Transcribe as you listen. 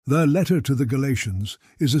The letter to the Galatians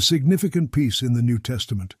is a significant piece in the New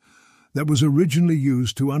Testament that was originally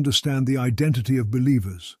used to understand the identity of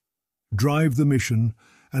believers, drive the mission,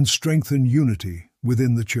 and strengthen unity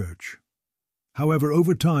within the church. However,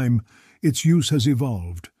 over time, its use has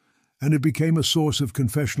evolved, and it became a source of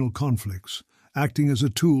confessional conflicts, acting as a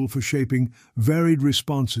tool for shaping varied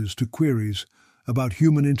responses to queries about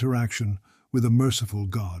human interaction with a merciful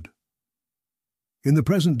God. In the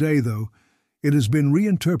present day, though, it has been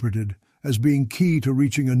reinterpreted as being key to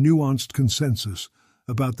reaching a nuanced consensus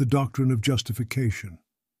about the doctrine of justification.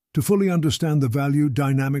 To fully understand the value,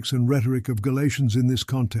 dynamics, and rhetoric of Galatians in this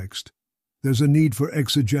context, there's a need for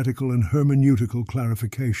exegetical and hermeneutical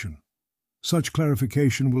clarification. Such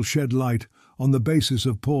clarification will shed light on the basis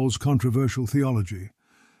of Paul's controversial theology,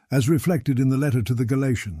 as reflected in the letter to the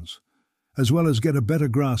Galatians, as well as get a better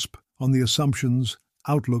grasp on the assumptions,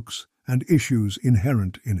 outlooks, and issues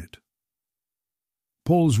inherent in it.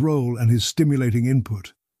 Paul's role and his stimulating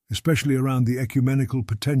input, especially around the ecumenical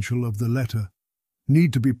potential of the letter,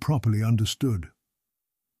 need to be properly understood.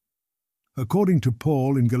 According to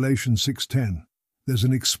Paul in Galatians 6:10, there's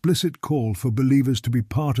an explicit call for believers to be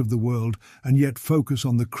part of the world and yet focus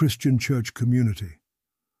on the Christian church community.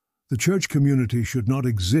 The church community should not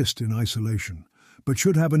exist in isolation, but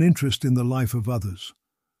should have an interest in the life of others,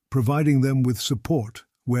 providing them with support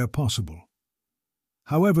where possible.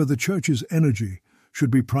 However, the church's energy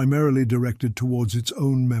should be primarily directed towards its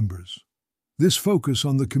own members. This focus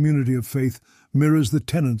on the community of faith mirrors the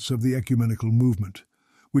tenets of the ecumenical movement,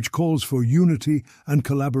 which calls for unity and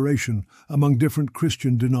collaboration among different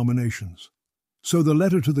Christian denominations. So the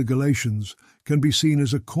letter to the Galatians can be seen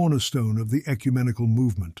as a cornerstone of the ecumenical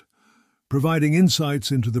movement, providing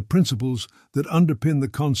insights into the principles that underpin the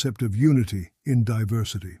concept of unity in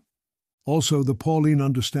diversity. Also, the Pauline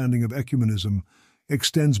understanding of ecumenism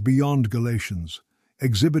extends beyond Galatians,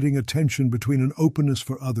 exhibiting a tension between an openness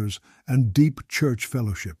for others and deep church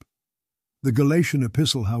fellowship. The Galatian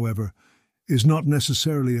epistle, however, is not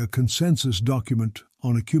necessarily a consensus document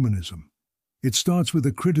on ecumenism. It starts with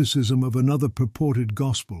a criticism of another purported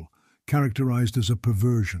gospel, characterized as a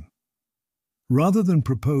perversion. Rather than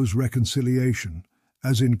propose reconciliation,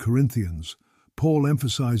 as in Corinthians, Paul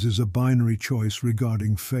emphasizes a binary choice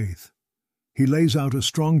regarding faith. He lays out a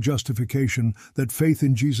strong justification that faith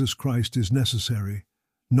in Jesus Christ is necessary,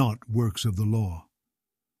 not works of the law.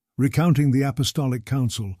 Recounting the apostolic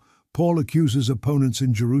council, Paul accuses opponents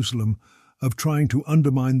in Jerusalem of trying to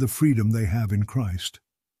undermine the freedom they have in Christ.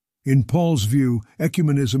 In Paul's view,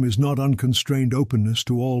 ecumenism is not unconstrained openness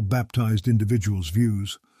to all baptized individuals'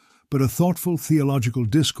 views, but a thoughtful theological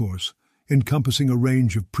discourse encompassing a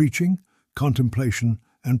range of preaching, contemplation,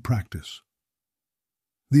 and practice.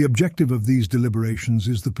 The objective of these deliberations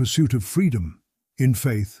is the pursuit of freedom in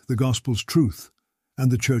faith, the gospel's truth, and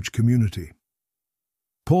the church community.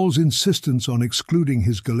 Paul's insistence on excluding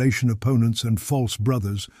his Galatian opponents and false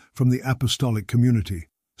brothers from the apostolic community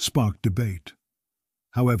sparked debate.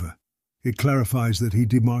 However, it clarifies that he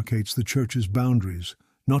demarcates the church's boundaries,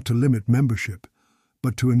 not to limit membership,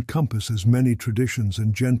 but to encompass as many traditions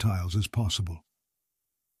and Gentiles as possible.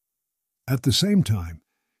 At the same time,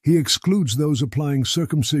 he excludes those applying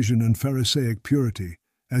circumcision and Pharisaic purity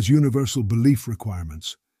as universal belief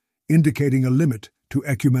requirements, indicating a limit to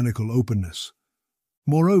ecumenical openness.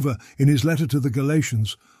 Moreover, in his letter to the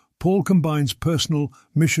Galatians, Paul combines personal,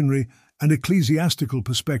 missionary, and ecclesiastical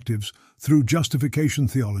perspectives through justification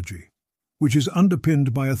theology, which is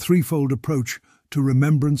underpinned by a threefold approach to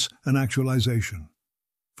remembrance and actualization.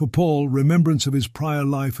 For Paul, remembrance of his prior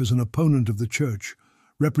life as an opponent of the church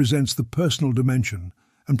represents the personal dimension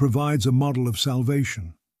and provides a model of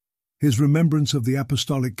salvation. His remembrance of the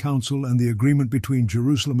apostolic council and the agreement between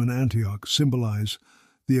Jerusalem and Antioch symbolize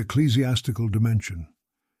the ecclesiastical dimension,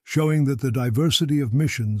 showing that the diversity of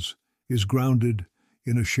missions is grounded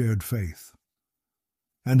in a shared faith.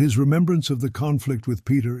 And his remembrance of the conflict with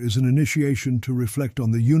Peter is an initiation to reflect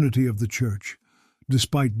on the unity of the church,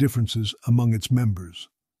 despite differences among its members.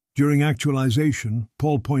 During actualization,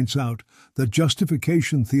 Paul points out that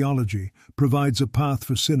justification theology provides a path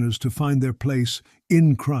for sinners to find their place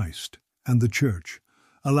in Christ, and the church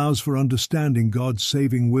allows for understanding God's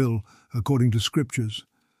saving will according to Scriptures,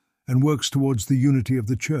 and works towards the unity of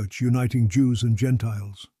the church, uniting Jews and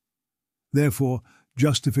Gentiles. Therefore,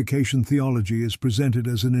 justification theology is presented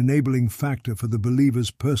as an enabling factor for the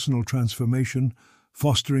believer's personal transformation,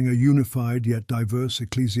 fostering a unified yet diverse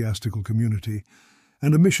ecclesiastical community,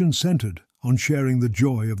 and a mission centered on sharing the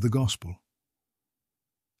joy of the gospel.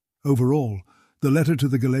 Overall, the letter to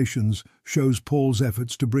the Galatians shows Paul's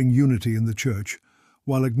efforts to bring unity in the church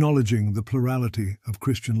while acknowledging the plurality of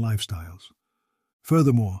Christian lifestyles.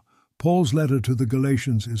 Furthermore, Paul's letter to the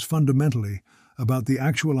Galatians is fundamentally about the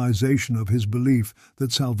actualization of his belief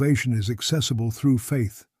that salvation is accessible through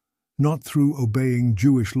faith, not through obeying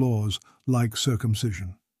Jewish laws like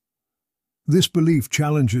circumcision. This belief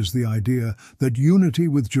challenges the idea that unity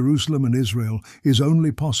with Jerusalem and Israel is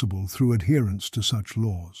only possible through adherence to such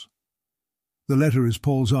laws. The letter is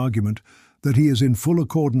Paul's argument that he is in full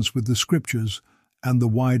accordance with the Scriptures and the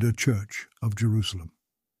wider Church of Jerusalem.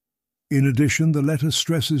 In addition, the letter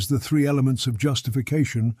stresses the three elements of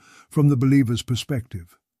justification from the believer's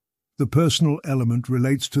perspective. The personal element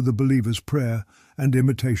relates to the believer's prayer and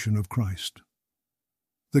imitation of Christ.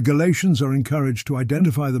 The Galatians are encouraged to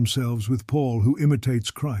identify themselves with Paul, who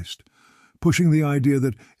imitates Christ, pushing the idea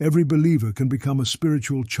that every believer can become a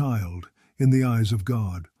spiritual child in the eyes of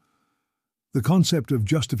God. The concept of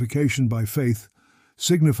justification by faith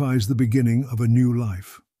signifies the beginning of a new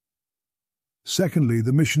life. Secondly,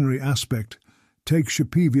 the missionary aspect takes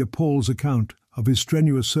shape via Paul's account of his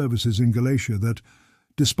strenuous services in Galatia that,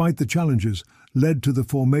 despite the challenges, led to the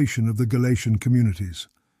formation of the Galatian communities.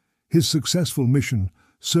 His successful mission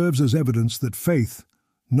serves as evidence that faith,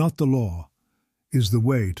 not the law, is the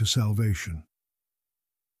way to salvation.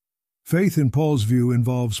 Faith, in Paul's view,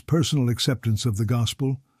 involves personal acceptance of the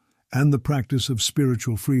gospel and the practice of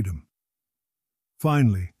spiritual freedom.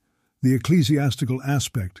 Finally, the ecclesiastical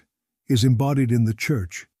aspect is embodied in the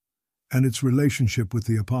church and its relationship with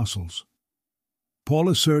the apostles. Paul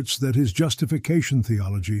asserts that his justification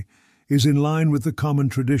theology is in line with the common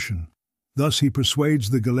tradition. Thus he persuades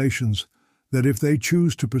the Galatians that if they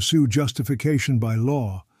choose to pursue justification by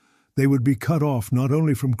law, they would be cut off not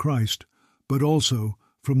only from Christ, but also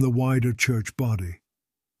from the wider church body.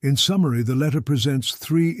 In summary, the letter presents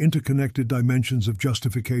three interconnected dimensions of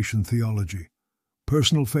justification theology: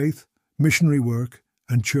 personal faith, missionary work,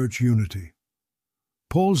 and church unity.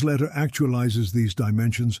 Paul's letter actualizes these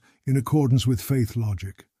dimensions in accordance with faith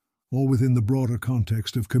logic, all within the broader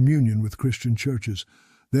context of communion with Christian churches,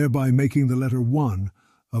 thereby making the letter one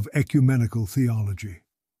of ecumenical theology.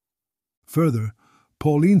 Further,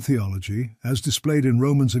 Pauline theology, as displayed in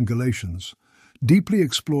Romans and Galatians, deeply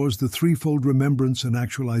explores the threefold remembrance and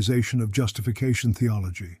actualization of justification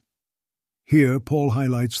theology. Here, Paul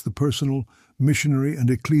highlights the personal, missionary, and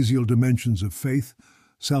ecclesial dimensions of faith,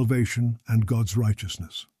 salvation, and God's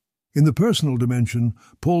righteousness. In the personal dimension,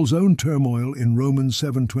 Paul's own turmoil in Romans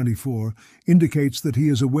 7:24 indicates that he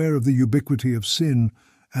is aware of the ubiquity of sin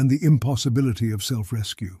and the impossibility of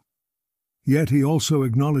self-rescue. Yet he also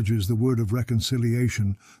acknowledges the word of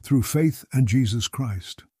reconciliation through faith and Jesus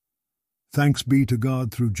Christ. Thanks be to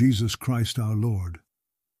God through Jesus Christ our Lord.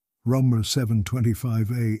 Romans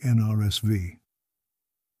 7:25a NRSV.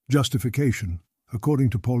 Justification, according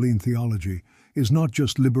to Pauline theology, is not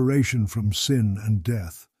just liberation from sin and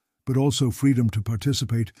death, but also freedom to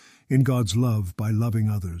participate in God's love by loving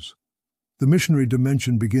others. The missionary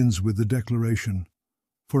dimension begins with the declaration,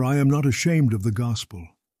 "For I am not ashamed of the gospel.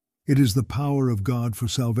 It is the power of God for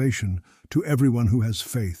salvation to everyone who has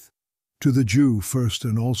faith, to the Jew first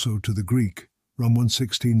and also to the Greek." Romans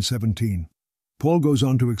 16:17. Paul goes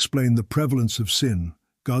on to explain the prevalence of sin,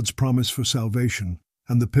 God's promise for salvation,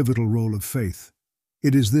 and the pivotal role of faith.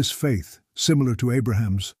 It is this faith, similar to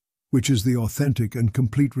Abraham's, which is the authentic and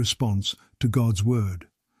complete response to God's word.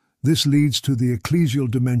 This leads to the ecclesial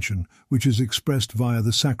dimension, which is expressed via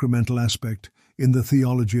the sacramental aspect in the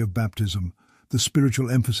theology of baptism, the spiritual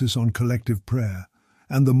emphasis on collective prayer,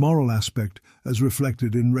 and the moral aspect as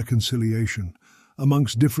reflected in reconciliation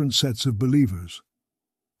amongst different sets of believers.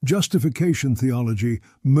 Justification theology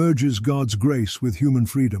merges God's grace with human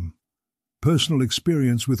freedom, personal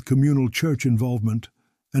experience with communal church involvement,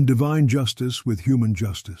 and divine justice with human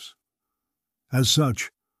justice. As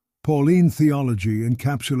such, Pauline theology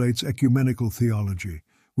encapsulates ecumenical theology,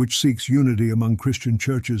 which seeks unity among Christian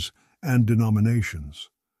churches and denominations.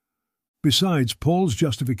 Besides, Paul's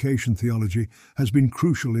justification theology has been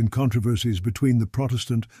crucial in controversies between the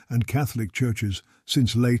Protestant and Catholic churches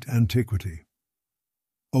since late antiquity.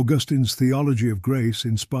 Augustine's theology of grace,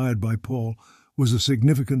 inspired by Paul, was a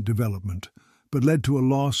significant development, but led to a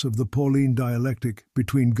loss of the Pauline dialectic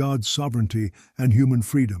between God's sovereignty and human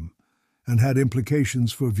freedom, and had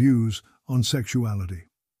implications for views on sexuality.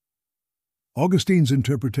 Augustine's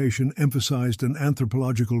interpretation emphasized an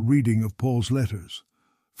anthropological reading of Paul's letters,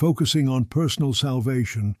 focusing on personal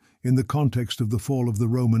salvation in the context of the fall of the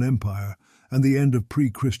Roman Empire and the end of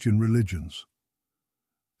pre-Christian religions.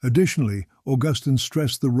 Additionally, Augustine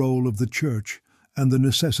stressed the role of the Church and the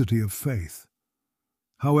necessity of faith.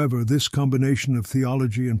 However, this combination of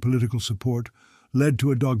theology and political support led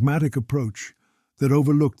to a dogmatic approach that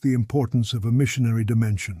overlooked the importance of a missionary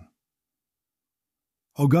dimension.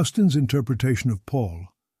 Augustine's interpretation of Paul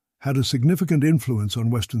had a significant influence on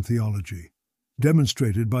Western theology,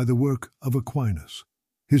 demonstrated by the work of Aquinas.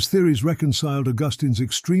 His theories reconciled Augustine's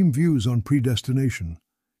extreme views on predestination,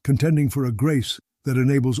 contending for a grace that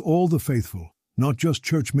enables all the faithful, not just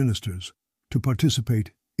church ministers, to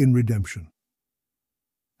participate in redemption.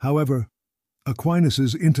 However,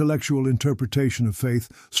 Aquinas' intellectual interpretation of faith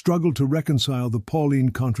struggled to reconcile the Pauline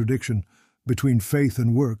contradiction between faith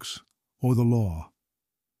and works, or the law.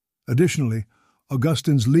 Additionally,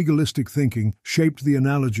 Augustine's legalistic thinking shaped the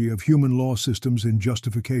analogy of human law systems in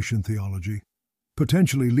justification theology,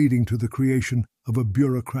 potentially leading to the creation of a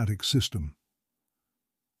bureaucratic system.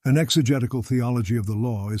 An exegetical theology of the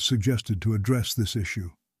law is suggested to address this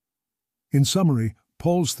issue. In summary,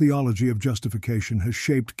 Paul's theology of justification has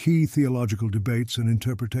shaped key theological debates and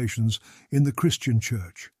interpretations in the Christian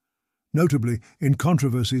Church, notably in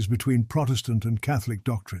controversies between Protestant and Catholic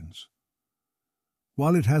doctrines.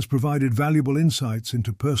 While it has provided valuable insights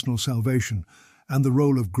into personal salvation and the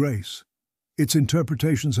role of grace, its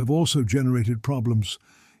interpretations have also generated problems,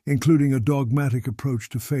 including a dogmatic approach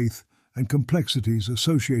to faith and complexities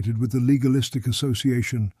associated with the legalistic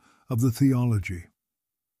association of the theology.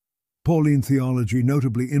 Pauline theology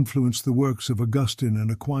notably influenced the works of Augustine and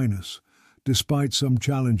Aquinas, despite some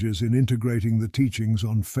challenges in integrating the teachings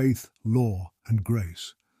on faith, law, and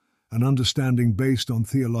grace. An understanding based on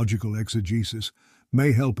theological exegesis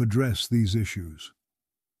may help address these issues.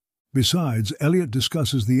 Besides, Elliott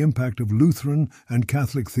discusses the impact of Lutheran and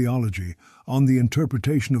Catholic theology on the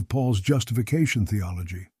interpretation of Paul's justification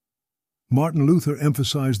theology. Martin Luther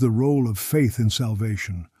emphasized the role of faith in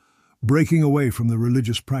salvation, breaking away from the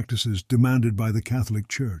religious practices demanded by the Catholic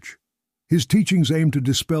Church. His teachings aim to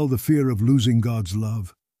dispel the fear of losing God's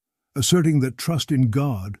love, asserting that trust in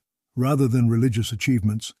God, rather than religious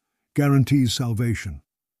achievements, guarantees salvation.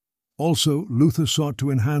 Also, Luther sought to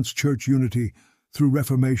enhance church unity through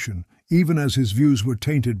Reformation, even as his views were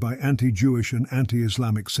tainted by anti-Jewish and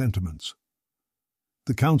anti-Islamic sentiments.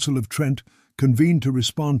 The Council of Trent, convened to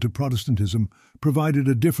respond to Protestantism, provided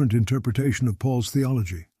a different interpretation of Paul's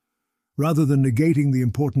theology. Rather than negating the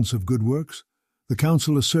importance of good works, the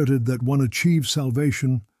Council asserted that one achieves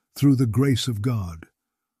salvation through the grace of God,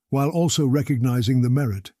 while also recognizing the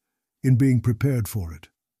merit in being prepared for it.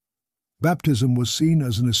 Baptism was seen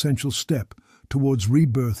as an essential step towards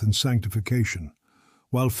rebirth and sanctification,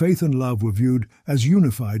 while faith and love were viewed as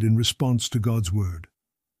unified in response to God's Word.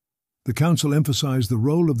 The Council emphasized the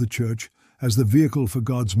role of the Church as the vehicle for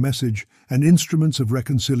God's message and instruments of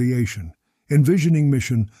reconciliation, envisioning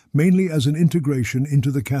mission mainly as an integration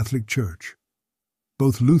into the Catholic Church.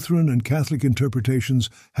 Both Lutheran and Catholic interpretations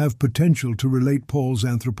have potential to relate Paul's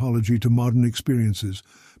anthropology to modern experiences,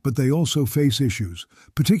 but they also face issues,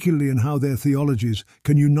 particularly in how their theologies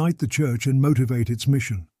can unite the Church and motivate its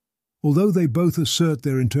mission. Although they both assert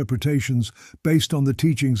their interpretations based on the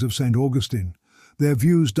teachings of St. Augustine, their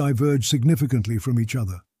views diverge significantly from each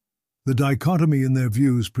other. The dichotomy in their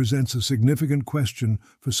views presents a significant question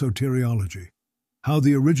for soteriology: how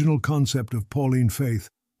the original concept of Pauline faith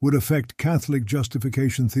would affect Catholic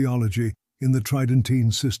justification theology in the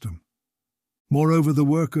Tridentine system. Moreover, the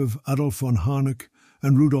work of Adolf von Harnack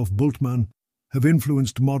and Rudolf Bultmann have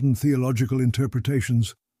influenced modern theological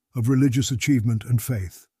interpretations of religious achievement and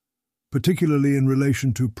faith, particularly in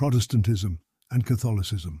relation to Protestantism and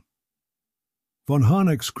Catholicism. Von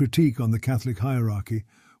Harnack's critique on the Catholic hierarchy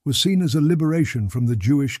was seen as a liberation from the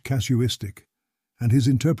Jewish casuistic, and his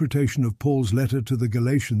interpretation of Paul's letter to the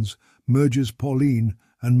Galatians merges Pauline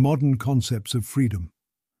and modern concepts of freedom.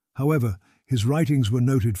 However, his writings were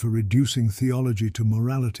noted for reducing theology to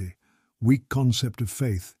morality, weak concept of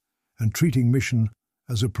faith, and treating mission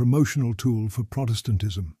as a promotional tool for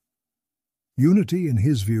Protestantism. Unity, in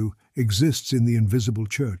his view, exists in the invisible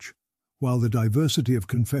Church, while the diversity of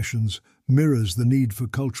confessions mirrors the need for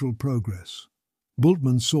cultural progress.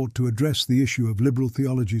 Bultmann sought to address the issue of liberal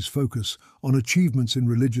theology's focus on achievements in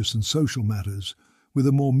religious and social matters with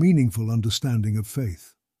a more meaningful understanding of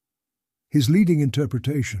faith. His leading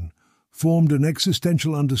interpretation formed an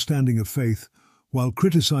existential understanding of faith while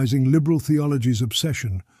criticizing liberal theology's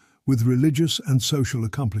obsession with religious and social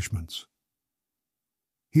accomplishments.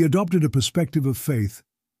 He adopted a perspective of faith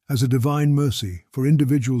as a divine mercy for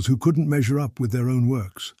individuals who couldn't measure up with their own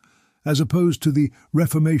works, as opposed to the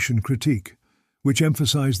Reformation critique, which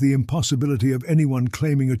emphasized the impossibility of anyone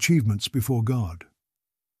claiming achievements before God.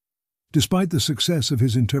 Despite the success of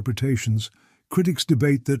his interpretations, critics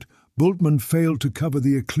debate that Bultmann failed to cover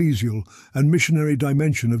the ecclesial and missionary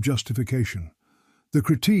dimension of justification. The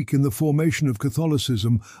critique in the formation of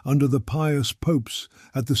Catholicism under the pious popes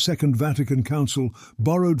at the Second Vatican Council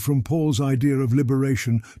borrowed from Paul's idea of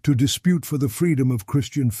liberation to dispute for the freedom of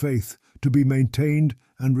Christian faith to be maintained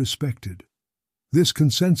and respected. This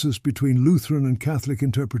consensus between Lutheran and Catholic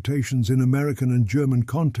interpretations in American and German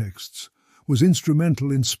contexts was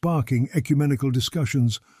instrumental in sparking ecumenical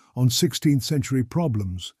discussions on 16th-century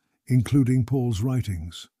problems, including Paul's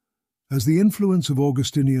writings. As the influence of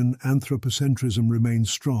Augustinian anthropocentrism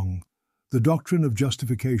remains strong, the doctrine of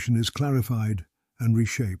justification is clarified and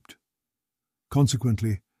reshaped.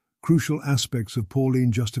 Consequently, crucial aspects of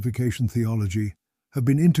Pauline justification theology have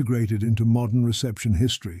been integrated into modern reception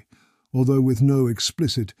history, although with no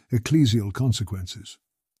explicit ecclesial consequences.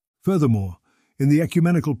 Furthermore, in the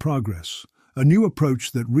ecumenical progress, a new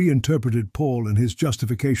approach that reinterpreted Paul and his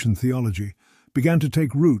justification theology began to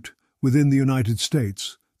take root within the United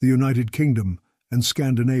States, the United Kingdom, and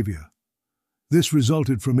Scandinavia. This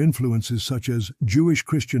resulted from influences such as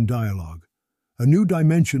Jewish-Christian dialogue, a new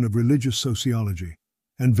dimension of religious sociology,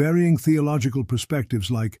 and varying theological perspectives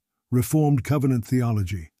like Reformed covenant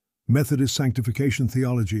theology, Methodist sanctification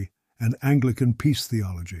theology, and Anglican peace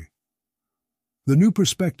theology. The new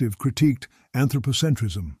perspective critiqued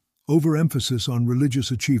anthropocentrism, overemphasis on religious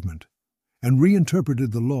achievement, and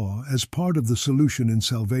reinterpreted the law as part of the solution in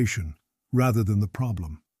salvation rather than the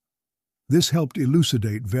problem. This helped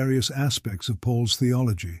elucidate various aspects of Paul's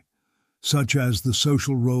theology, such as the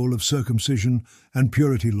social role of circumcision and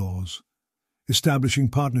purity laws, establishing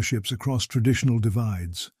partnerships across traditional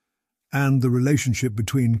divides, and the relationship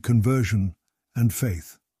between conversion and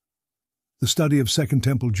faith. The study of Second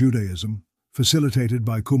Temple Judaism, facilitated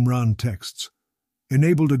by Qumran texts,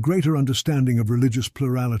 enabled a greater understanding of religious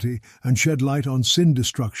plurality and shed light on sin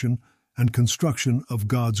destruction and construction of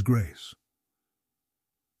God's grace.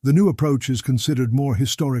 The new approach is considered more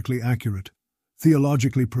historically accurate,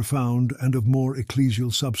 theologically profound, and of more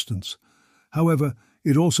ecclesial substance. However,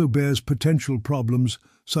 it also bears potential problems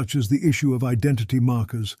such as the issue of identity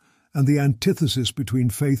markers and the antithesis between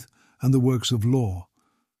faith and the works of law.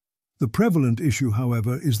 The prevalent issue,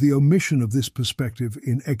 however, is the omission of this perspective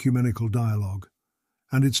in ecumenical dialogue,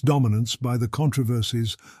 and its dominance by the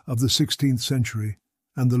controversies of the 16th century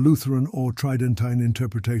and the Lutheran or Tridentine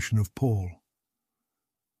interpretation of Paul.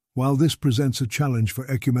 While this presents a challenge for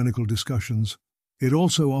ecumenical discussions, it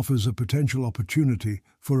also offers a potential opportunity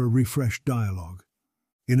for a refreshed dialogue.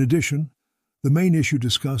 In addition, the main issue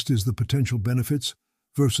discussed is the potential benefits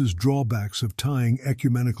versus drawbacks of tying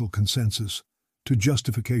ecumenical consensus to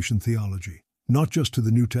justification theology, not just to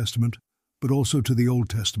the New Testament, but also to the Old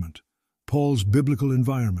Testament, Paul's biblical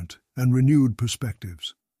environment, and renewed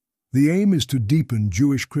perspectives. The aim is to deepen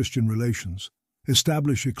Jewish-Christian relations,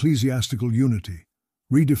 establish ecclesiastical unity,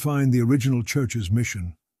 redefine the original church's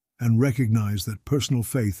mission, and recognize that personal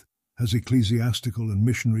faith has ecclesiastical and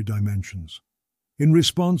missionary dimensions. In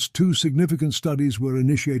response, 2 significant studies were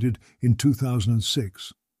initiated in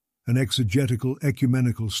 2006, an exegetical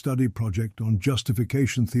ecumenical study project on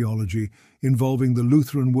justification theology involving the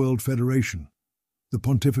Lutheran World Federation, the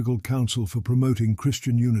Pontifical Council for Promoting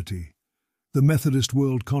Christian Unity, the Methodist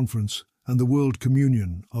World Conference, and the World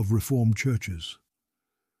Communion of Reformed Churches.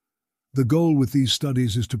 The goal with these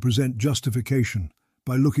studies is to present justification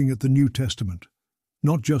by looking at the New Testament,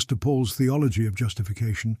 not just to Paul's theology of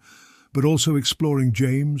justification, but also exploring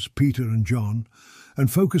James, Peter, and John,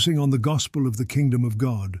 and focusing on the gospel of the kingdom of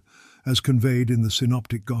God, as conveyed in the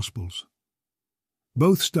Synoptic Gospels.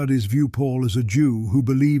 Both studies view Paul as a Jew who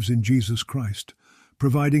believes in Jesus Christ,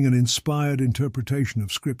 providing an inspired interpretation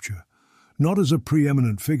of Scripture, not as a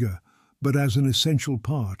preeminent figure, but as an essential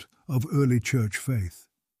part of early church faith.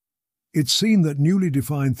 It's seen that newly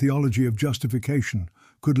defined theology of justification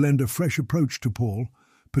could lend a fresh approach to Paul,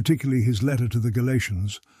 particularly his letter to the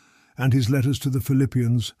Galatians, and his letters to the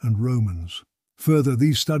Philippians and Romans. Further,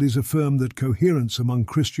 these studies affirm that coherence among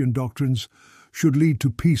Christian doctrines should lead to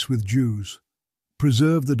peace with Jews,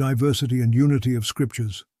 preserve the diversity and unity of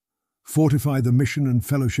Scriptures, fortify the mission and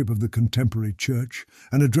fellowship of the contemporary church,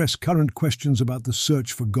 and address current questions about the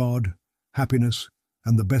search for God, happiness,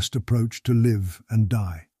 and the best approach to live and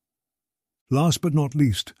die. Last but not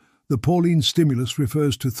least, the Pauline stimulus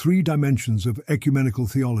refers to 3 dimensions of ecumenical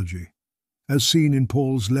theology, as seen in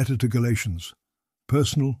Paul's letter to Galatians: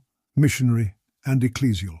 personal, missionary, and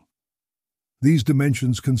ecclesial. These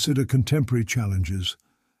dimensions consider contemporary challenges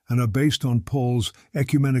and are based on Paul's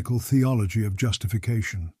ecumenical theology of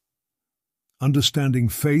justification. Understanding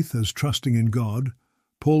faith as trusting in God,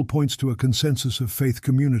 Paul points to a consensus of faith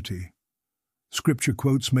community, Scripture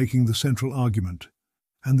quotes making the central argument,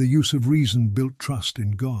 and the use of reason built trust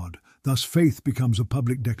in God. Thus faith becomes a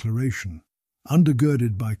public declaration,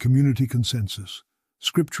 undergirded by community consensus,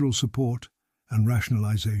 scriptural support, and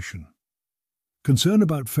rationalization. Concern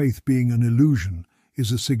about faith being an illusion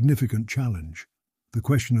is a significant challenge. The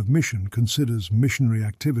question of mission considers missionary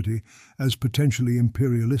activity as potentially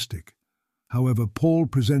imperialistic. However, Paul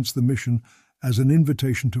presents the mission as an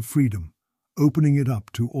invitation to freedom, opening it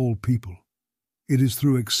up to all people. It is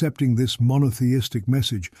through accepting this monotheistic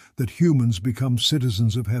message that humans become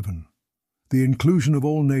citizens of heaven. The inclusion of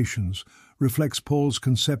all nations reflects Paul's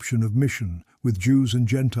conception of mission, with Jews and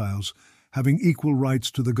Gentiles having equal rights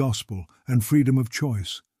to the gospel and freedom of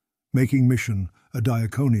choice, making mission a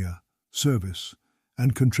diaconia, service,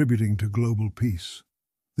 and contributing to global peace.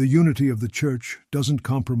 The unity of the Church doesn't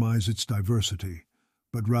compromise its diversity,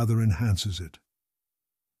 but rather enhances it.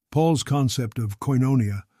 Paul's concept of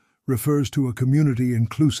koinonia refers to a community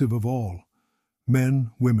inclusive of all: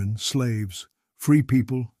 men, women, slaves, free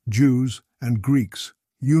people, Jews, and Greeks,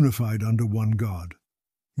 unified under one God.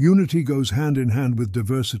 Unity goes hand in hand with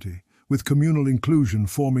diversity, with communal inclusion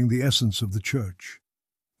forming the essence of the Church.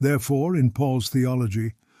 Therefore, in Paul's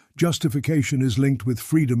theology, justification is linked with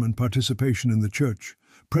freedom and participation in the Church,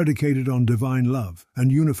 predicated on divine love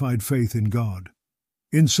and unified faith in God.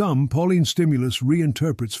 In sum, Pauline stimulus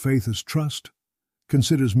reinterprets faith as trust,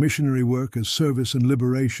 considers missionary work as service and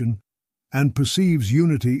liberation, and perceives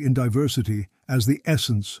unity in diversity as the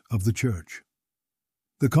essence of the Church.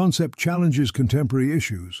 The concept challenges contemporary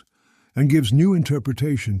issues and gives new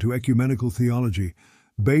interpretation to ecumenical theology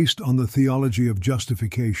based on the theology of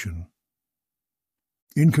justification.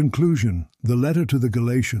 In conclusion, the letter to the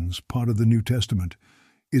Galatians, part of the New Testament,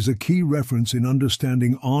 is a key reference in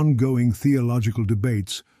understanding ongoing theological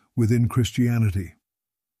debates within Christianity.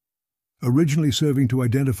 Originally serving to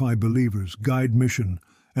identify believers, guide mission,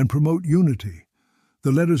 and promote unity,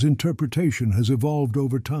 the letter's interpretation has evolved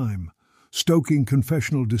over time, stoking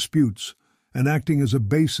confessional disputes and acting as a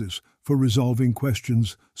basis for resolving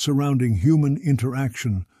questions surrounding human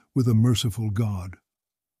interaction with a merciful God.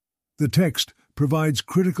 The text provides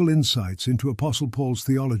critical insights into Apostle Paul's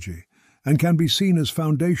theology and can be seen as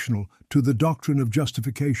foundational to the doctrine of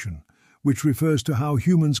justification, which refers to how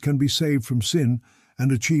humans can be saved from sin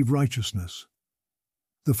and achieve righteousness.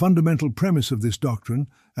 The fundamental premise of this doctrine,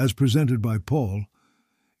 as presented by Paul,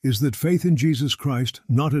 is that faith in Jesus Christ,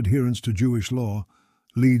 not adherence to Jewish law,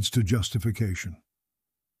 leads to justification.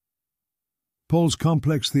 Paul's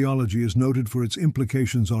complex theology is noted for its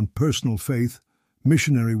implications on personal faith,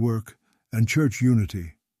 missionary work, and church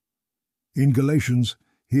unity. In Galatians,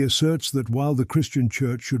 he asserts that while the Christian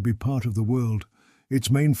church should be part of the world, its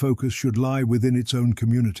main focus should lie within its own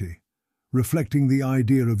community, reflecting the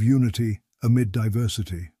idea of unity amid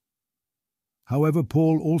diversity. However,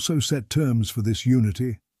 Paul also set terms for this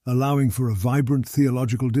unity, allowing for a vibrant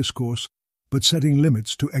theological discourse, but setting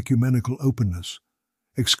limits to ecumenical openness,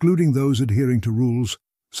 excluding those adhering to rules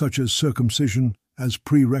such as circumcision as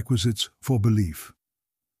prerequisites for belief.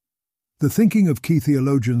 The thinking of key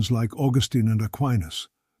theologians like Augustine and Aquinas,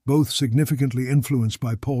 both significantly influenced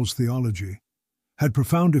by Paul's theology, had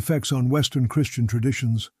profound effects on Western Christian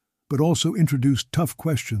traditions, but also introduced tough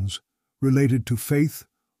questions related to faith,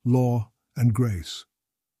 law, and grace.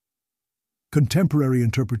 Contemporary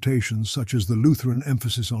interpretations such as the Lutheran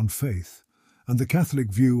emphasis on faith and the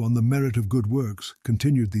Catholic view on the merit of good works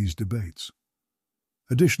continued these debates.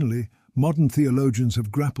 Additionally, modern theologians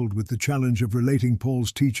have grappled with the challenge of relating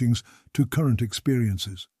Paul's teachings to current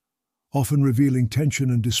experiences, often revealing tension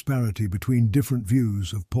and disparity between different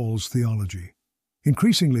views of Paul's theology.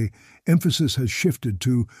 Increasingly, emphasis has shifted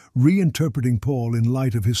to reinterpreting Paul in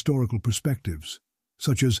light of historical perspectives,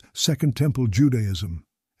 such as Second Temple Judaism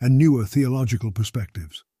and newer theological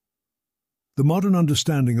perspectives. The modern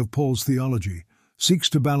understanding of Paul's theology seeks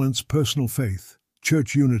to balance personal faith,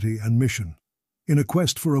 church unity, and mission, in a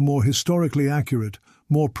quest for a more historically accurate,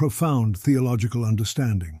 more profound theological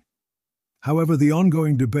understanding. However, the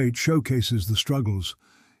ongoing debate showcases the struggles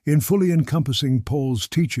in fully encompassing Paul's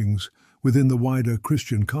teachings within the wider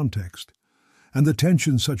Christian context, and the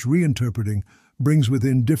tension such reinterpreting brings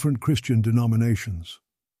within different Christian denominations.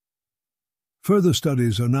 Further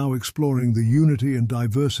studies are now exploring the unity and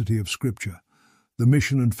diversity of Scripture, the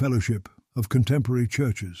mission and fellowship of contemporary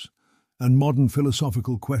churches, and modern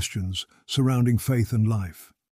philosophical questions surrounding faith and life.